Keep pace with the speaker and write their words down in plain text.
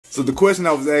So the question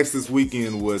I was asked this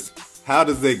weekend was, how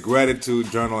does a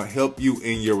gratitude journal help you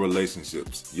in your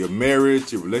relationships? Your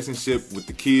marriage, your relationship with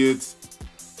the kids?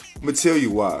 I'm going to tell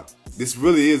you why. This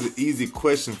really is an easy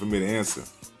question for me to answer.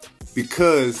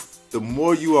 Because the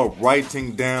more you are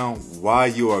writing down why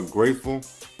you are grateful,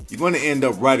 you're going to end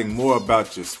up writing more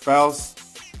about your spouse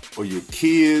or your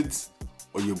kids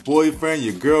or your boyfriend,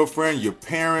 your girlfriend, your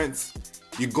parents.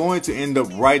 You're going to end up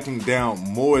writing down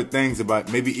more things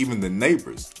about maybe even the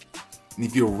neighbors. And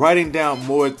if you're writing down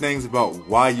more things about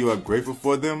why you are grateful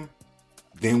for them,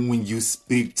 then when you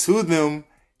speak to them,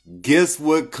 guess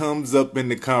what comes up in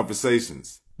the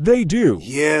conversations? They do.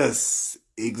 Yes,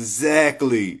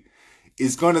 exactly.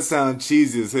 It's going to sound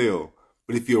cheesy as hell,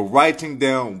 but if you're writing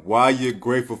down why you're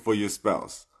grateful for your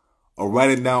spouse, or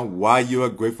writing down why you are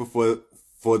grateful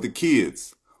for the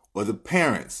kids, or the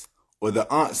parents, or the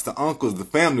aunts, the uncles, the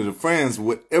family, the friends,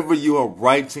 whatever you are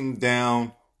writing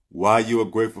down why you are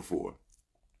grateful for,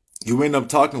 you end up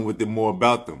talking with them more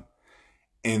about them.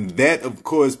 And that, of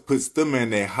course, puts them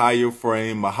in a higher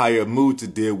frame, a higher mood to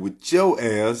deal with your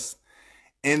ass.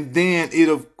 And then it,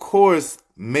 of course,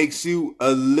 makes you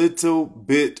a little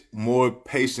bit more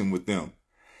patient with them.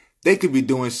 They could be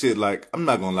doing shit like, I'm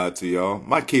not gonna lie to y'all,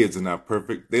 my kids are not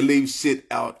perfect. They leave shit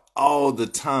out all the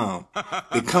time.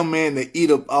 They come in, they eat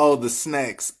up all the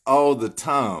snacks all the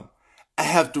time. I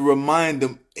have to remind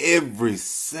them every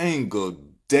single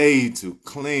day to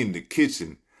clean the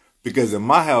kitchen. Because in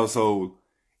my household,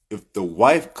 if the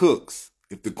wife cooks,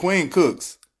 if the queen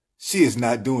cooks, she is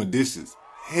not doing dishes.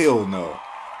 Hell no.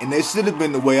 And that should have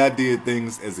been the way I did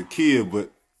things as a kid,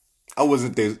 but I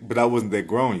wasn't that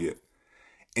grown yet.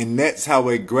 And that's how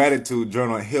a gratitude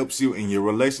journal helps you in your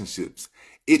relationships.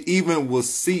 It even will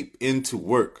seep into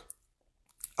work.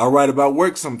 I write about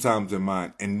work sometimes in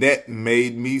mine, and that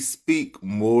made me speak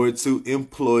more to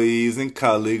employees and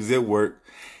colleagues at work.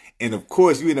 And of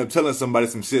course, you end up telling somebody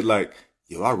some shit like,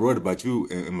 yo, I wrote about you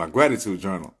in my gratitude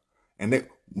journal. And they,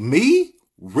 me?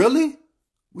 Really?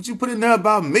 What you put in there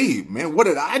about me, man? What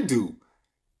did I do?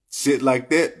 Shit like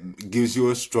that gives you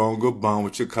a stronger bond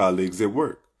with your colleagues at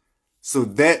work. So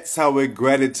that's how a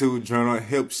gratitude journal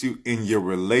helps you in your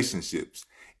relationships.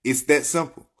 It's that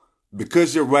simple.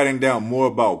 Because you're writing down more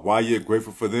about why you're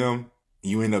grateful for them,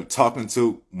 you end up talking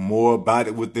to more about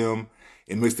it with them.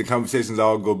 It makes the conversations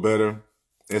all go better.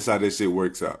 That's how this shit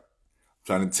works out. I'm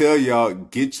trying to tell y'all,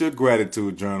 get your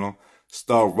gratitude journal.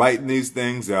 Start writing these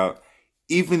things out.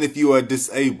 Even if you are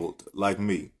disabled like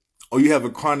me, or you have a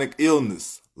chronic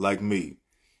illness like me,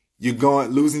 you're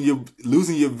losing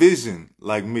your vision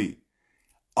like me.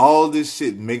 All this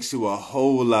shit makes you a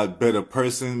whole lot better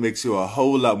person, makes you a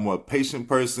whole lot more patient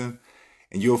person,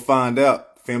 and you'll find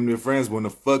out family and friends want to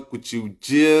fuck with you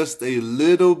just a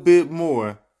little bit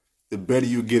more the better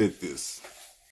you get at this.